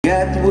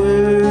got the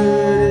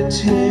word at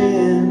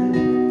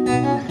 10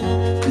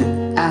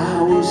 that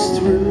I was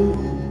through.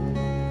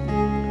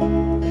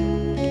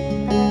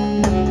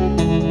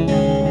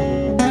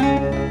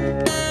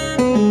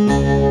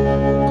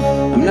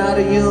 I'm not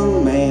a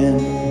young man,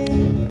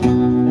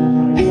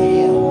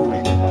 hell,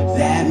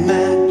 that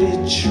might be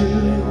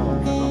true.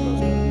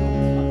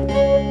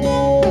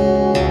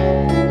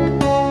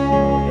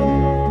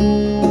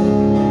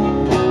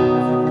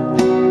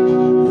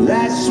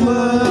 That's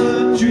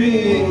what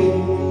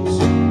dreams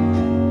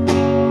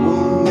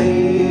were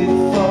made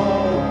for.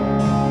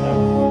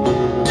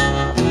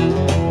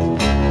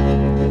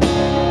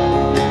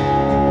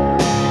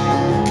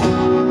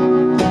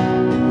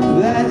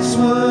 That's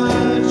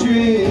what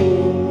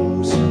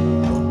dreams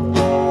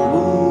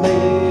were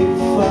made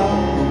for.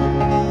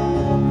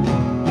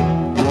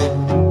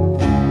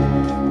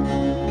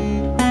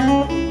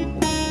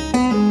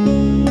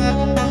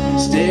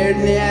 Stared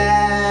in the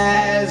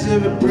eyes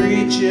of a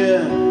preacher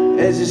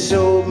as he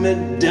sold me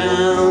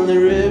down the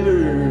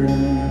river.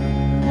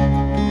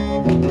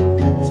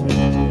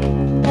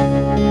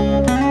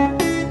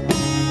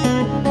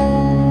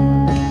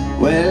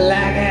 Well,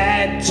 I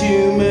got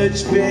too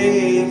much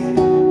faith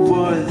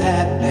for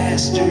that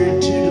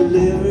bastard to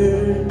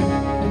deliver.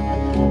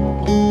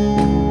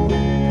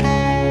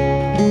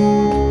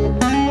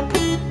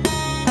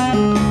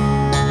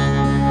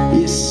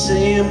 You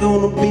say I'm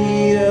gonna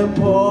be a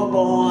poor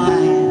boy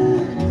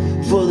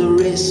for the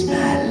rest of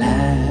my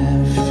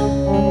life.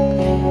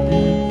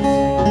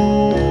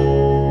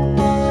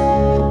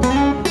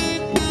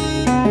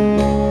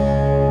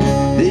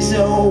 This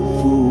old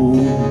fool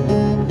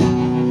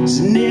is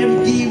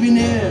never giving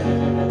up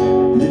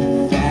the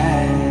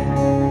fight.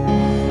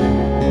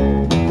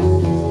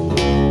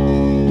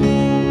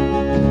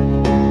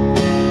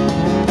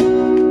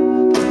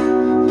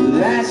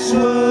 That's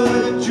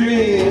what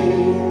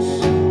dreams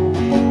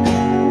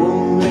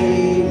were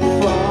made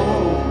for.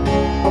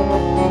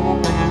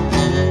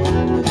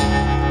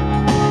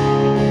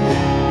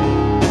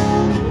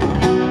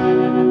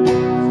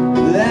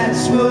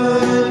 That's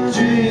what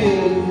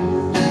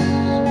dreams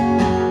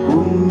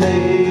were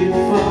made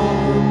for.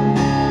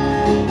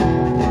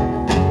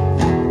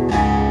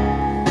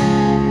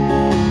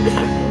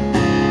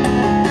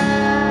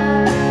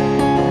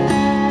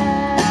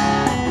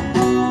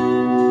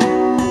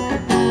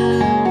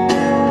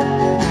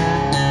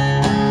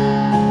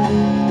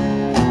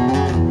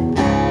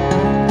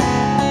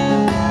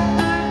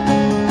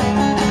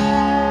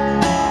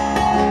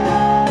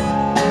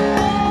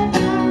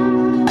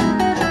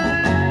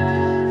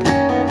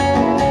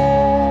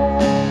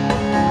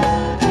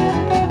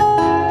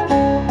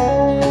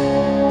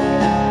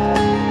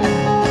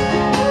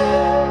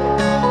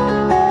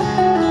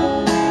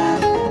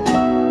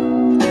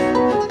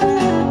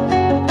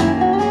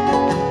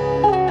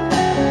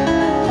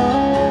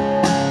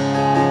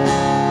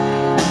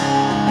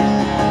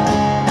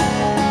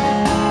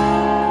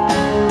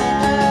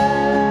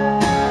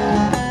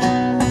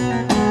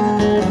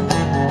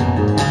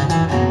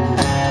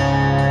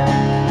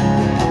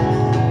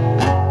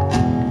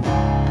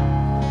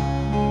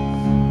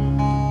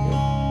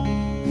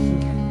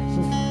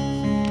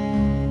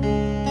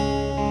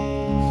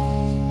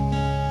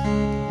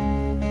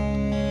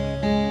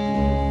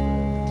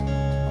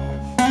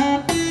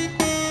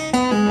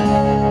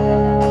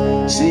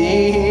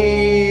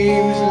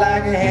 Seems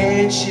like a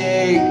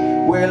handshake,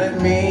 well,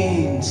 it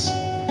means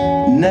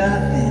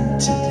nothing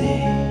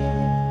today.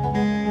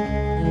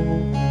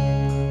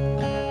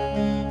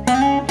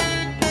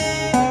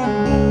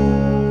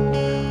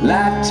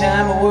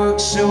 Lifetime of work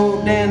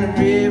sold down the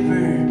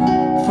river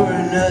for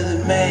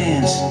another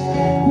man's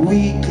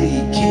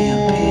weekly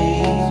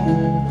campaign.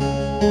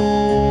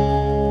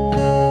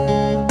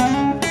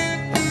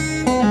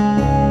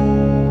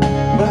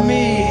 But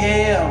me,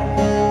 hell,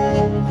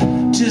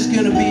 just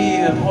gonna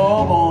be a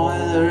poor boy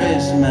the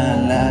rest of my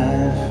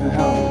life.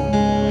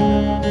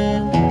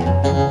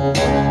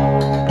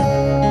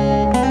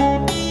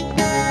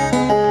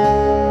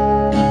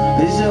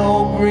 These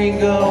old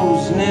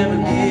gringos never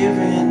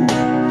giving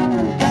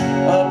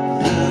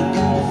up the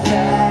good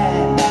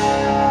fight.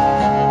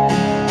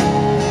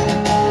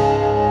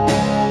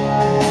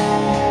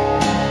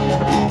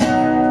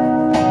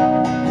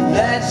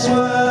 That's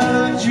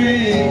what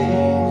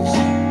dreams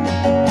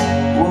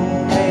were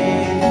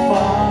made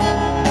for.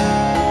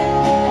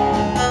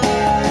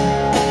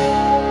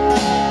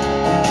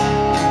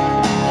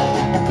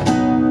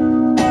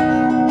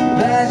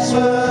 That's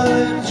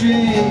what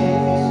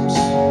dreams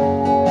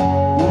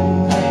were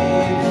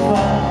made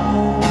for.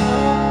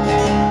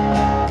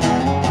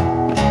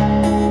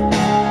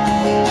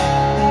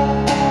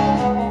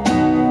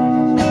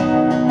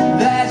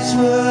 That's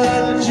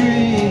what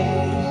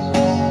dreams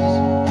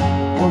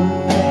were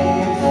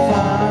made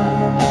for.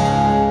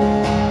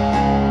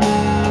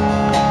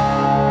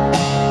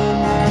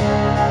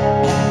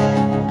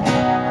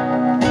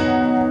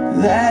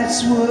 That's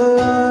what